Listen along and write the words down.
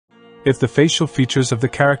If the facial features of the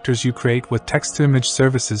characters you create with text-to-image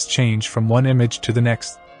services change from one image to the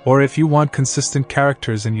next, or if you want consistent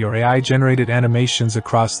characters in your AI-generated animations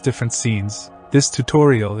across different scenes, this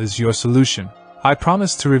tutorial is your solution. I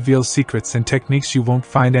promise to reveal secrets and techniques you won't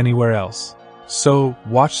find anywhere else. So,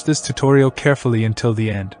 watch this tutorial carefully until the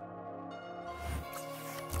end.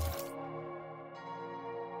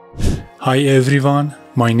 Hi everyone,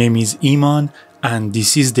 my name is Iman and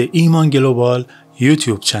this is the Iman Global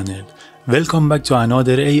YouTube channel. Welcome back to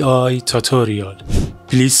another AI tutorial.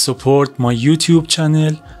 Please support my YouTube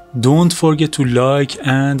channel. Don't forget to like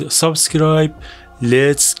and subscribe.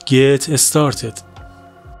 Let's get started.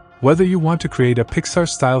 Whether you want to create a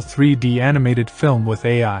Pixar-style 3D animated film with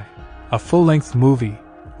AI, a full-length movie,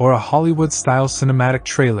 or a Hollywood-style cinematic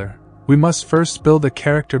trailer, we must first build a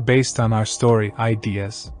character based on our story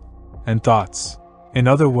ideas and thoughts. In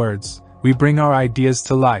other words, we bring our ideas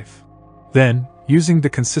to life. Then, using the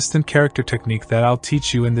consistent character technique that I'll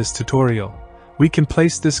teach you in this tutorial, we can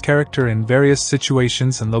place this character in various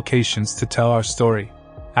situations and locations to tell our story.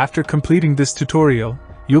 After completing this tutorial,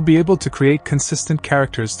 you'll be able to create consistent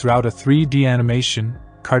characters throughout a 3D animation,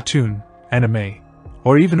 cartoon, anime,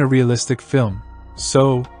 or even a realistic film.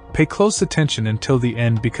 So, pay close attention until the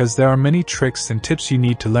end because there are many tricks and tips you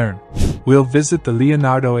need to learn. We'll visit the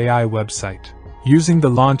Leonardo AI website. Using the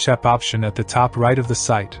Launch App option at the top right of the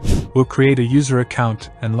site, we'll create a user account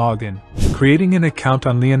and log in. Creating an account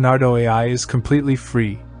on Leonardo AI is completely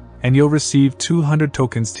free, and you'll receive 200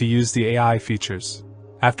 tokens to use the AI features.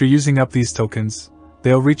 After using up these tokens,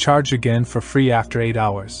 they'll recharge again for free after 8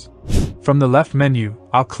 hours. From the left menu,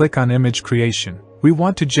 I'll click on Image Creation. We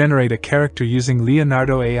want to generate a character using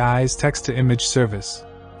Leonardo AI's text-to-image service.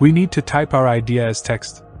 We need to type our idea as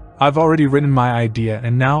text. I've already written my idea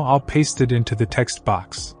and now I'll paste it into the text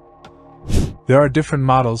box. There are different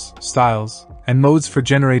models, styles, and modes for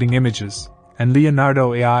generating images, and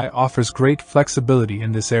Leonardo AI offers great flexibility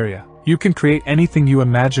in this area. You can create anything you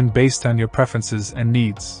imagine based on your preferences and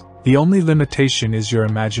needs. The only limitation is your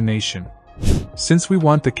imagination. Since we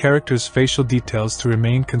want the character's facial details to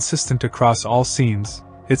remain consistent across all scenes,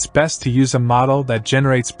 it's best to use a model that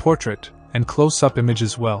generates portrait and close-up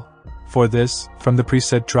images well. For this, from the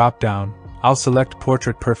preset drop-down, I'll select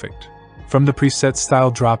Portrait Perfect. From the preset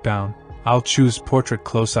Style drop-down, I'll choose Portrait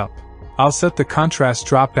Close-up. I'll set the contrast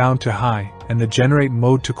drop-down to High and the Generate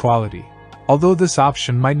mode to Quality, although this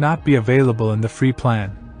option might not be available in the free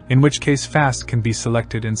plan, in which case Fast can be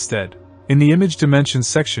selected instead. In the Image Dimensions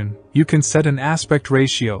section, you can set an aspect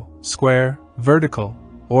ratio, square, vertical,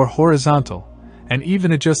 or horizontal, and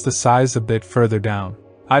even adjust the size a bit further down.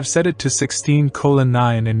 I've set it to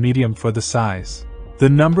 16:9 in medium for the size. The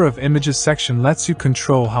Number of Images section lets you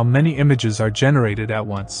control how many images are generated at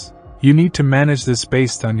once. You need to manage this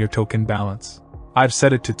based on your token balance. I've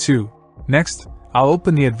set it to 2. Next, I'll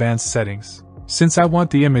open the Advanced settings. Since I want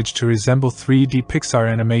the image to resemble 3D Pixar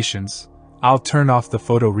animations, I'll turn off the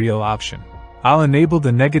photoreal option. I'll enable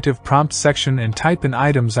the negative prompt section and type in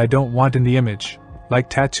items I don't want in the image, like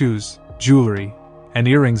tattoos, jewelry, and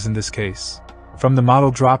earrings in this case. From the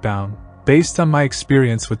model dropdown, based on my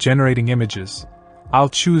experience with generating images, I'll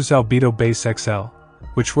choose Albedo Base XL,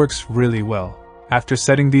 which works really well. After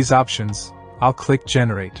setting these options, I'll click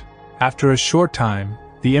Generate. After a short time,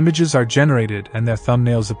 the images are generated and their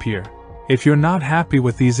thumbnails appear. If you're not happy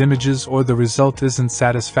with these images or the result isn't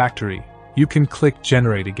satisfactory, you can click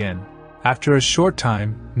Generate again. After a short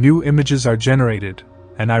time, new images are generated,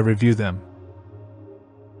 and I review them.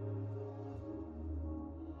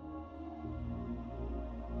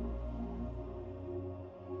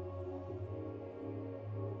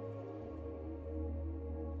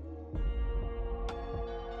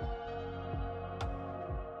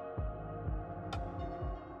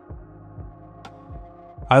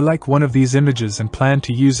 I like one of these images and plan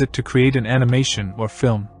to use it to create an animation or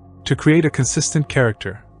film. To create a consistent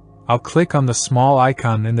character, I'll click on the small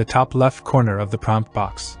icon in the top left corner of the prompt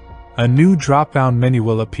box. A new drop-down menu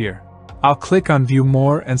will appear. I'll click on View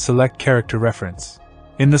More and select Character Reference.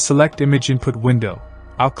 In the Select Image Input window,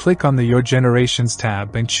 I'll click on the Your Generations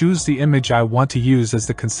tab and choose the image I want to use as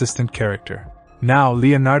the consistent character. Now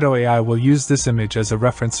Leonardo AI will use this image as a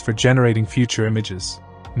reference for generating future images.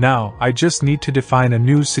 Now, I just need to define a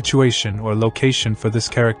new situation or location for this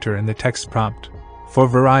character in the text prompt. For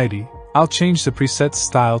variety, I'll change the preset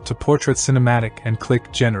style to Portrait Cinematic and click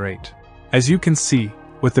Generate. As you can see,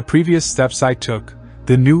 with the previous steps I took,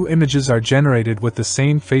 the new images are generated with the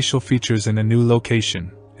same facial features in a new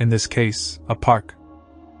location, in this case, a park.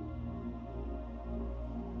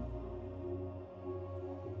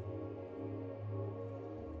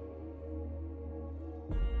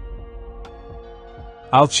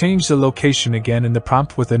 I'll change the location again in the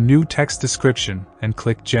prompt with a new text description and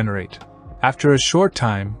click Generate. After a short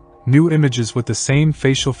time, new images with the same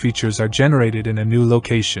facial features are generated in a new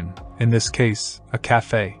location, in this case, a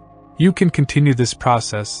cafe. You can continue this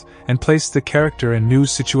process and place the character in new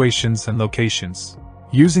situations and locations.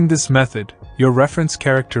 Using this method, your reference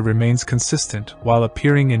character remains consistent while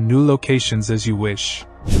appearing in new locations as you wish.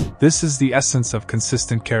 This is the essence of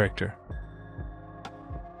consistent character.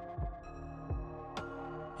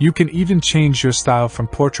 You can even change your style from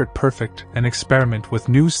Portrait Perfect and experiment with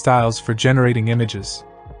new styles for generating images.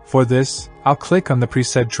 For this, I'll click on the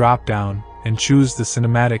preset drop-down and choose the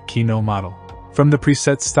Cinematic Keynote model. From the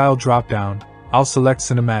preset style drop-down, I'll select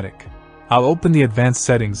Cinematic. I'll open the advanced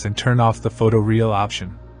settings and turn off the Photo Real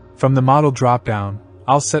option. From the model drop-down,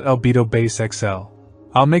 I'll set Albedo Base XL.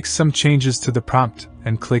 I'll make some changes to the prompt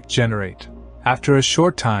and click Generate. After a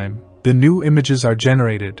short time, the new images are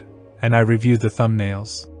generated, and I review the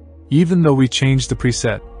thumbnails. Even though we changed the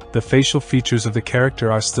preset, the facial features of the character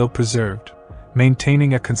are still preserved,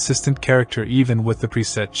 maintaining a consistent character even with the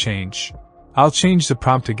preset change. I'll change the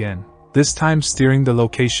prompt again, this time steering the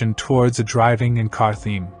location towards a driving and car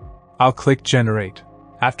theme. I'll click Generate.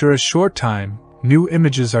 After a short time, new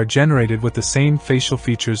images are generated with the same facial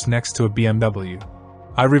features next to a BMW.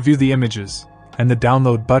 I review the images, and the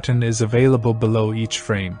download button is available below each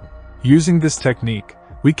frame. Using this technique,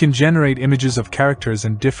 we can generate images of characters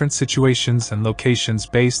in different situations and locations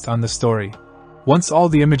based on the story. Once all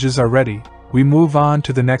the images are ready, we move on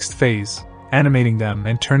to the next phase, animating them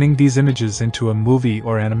and turning these images into a movie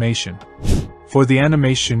or animation. For the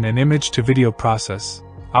animation and image-to-video process,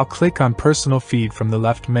 I'll click on Personal Feed from the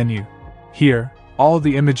left menu. Here, all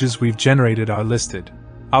the images we've generated are listed.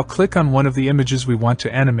 I'll click on one of the images we want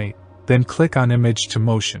to animate, then click on Image to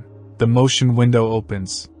Motion. The motion window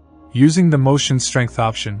opens. Using the motion strength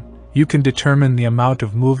option, you can determine the amount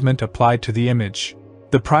of movement applied to the image.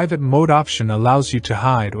 The private mode option allows you to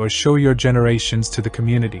hide or show your generations to the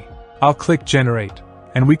community. I'll click Generate,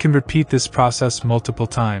 and we can repeat this process multiple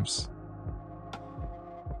times.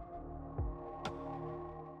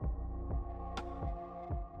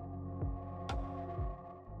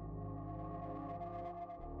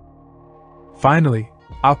 Finally,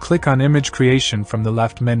 I'll click on Image Creation from the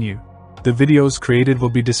left menu. The videos created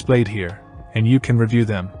will be displayed here, and you can review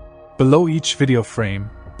them. Below each video frame,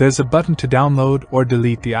 there's a button to download or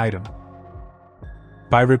delete the item.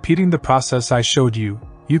 By repeating the process I showed you,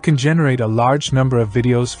 you can generate a large number of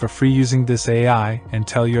videos for free using this AI and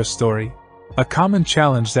tell your story. A common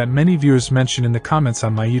challenge that many viewers mention in the comments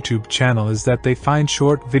on my YouTube channel is that they find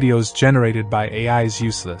short videos generated by AIs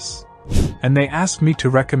useless. And they ask me to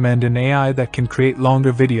recommend an AI that can create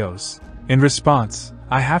longer videos. In response,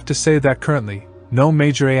 I have to say that currently, no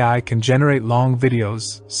major AI can generate long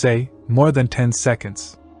videos, say, more than 10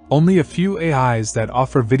 seconds. Only a few AIs that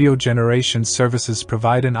offer video generation services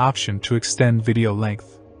provide an option to extend video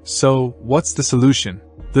length. So, what's the solution?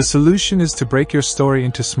 The solution is to break your story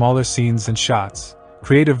into smaller scenes and shots,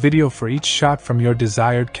 create a video for each shot from your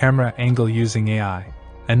desired camera angle using AI,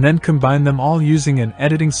 and then combine them all using an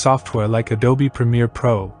editing software like Adobe Premiere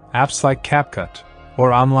Pro, apps like CapCut,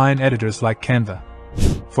 or online editors like Canva.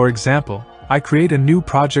 For example, I create a new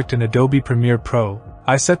project in Adobe Premiere Pro,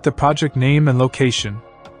 I set the project name and location,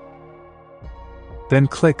 then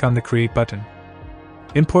click on the Create button.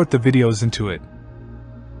 Import the videos into it.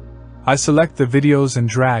 I select the videos and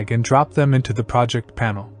drag and drop them into the project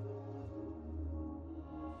panel.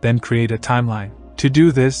 Then create a timeline. To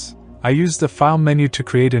do this, I use the File menu to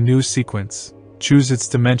create a new sequence, choose its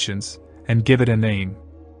dimensions, and give it a name.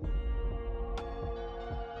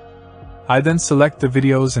 I then select the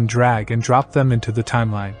videos and drag and drop them into the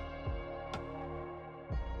timeline.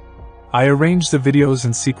 I arrange the videos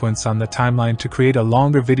in sequence on the timeline to create a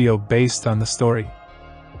longer video based on the story.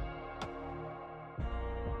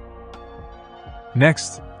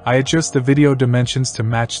 Next, I adjust the video dimensions to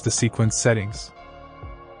match the sequence settings.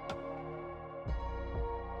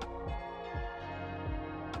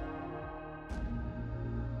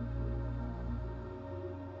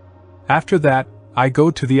 After that, I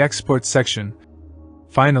go to the export section.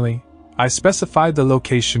 Finally, I specify the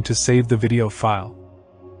location to save the video file.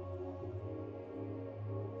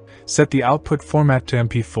 Set the output format to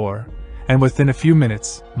MP4, and within a few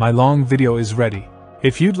minutes, my long video is ready.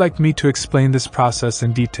 If you'd like me to explain this process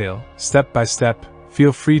in detail, step by step,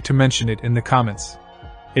 feel free to mention it in the comments.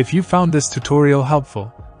 If you found this tutorial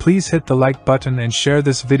helpful, please hit the like button and share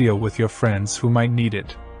this video with your friends who might need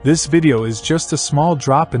it. This video is just a small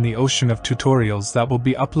drop in the ocean of tutorials that will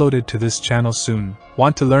be uploaded to this channel soon.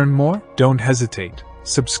 Want to learn more? Don't hesitate.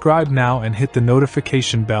 Subscribe now and hit the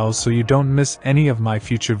notification bell so you don't miss any of my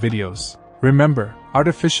future videos. Remember,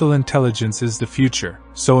 artificial intelligence is the future,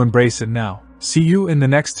 so embrace it now. See you in the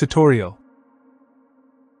next tutorial.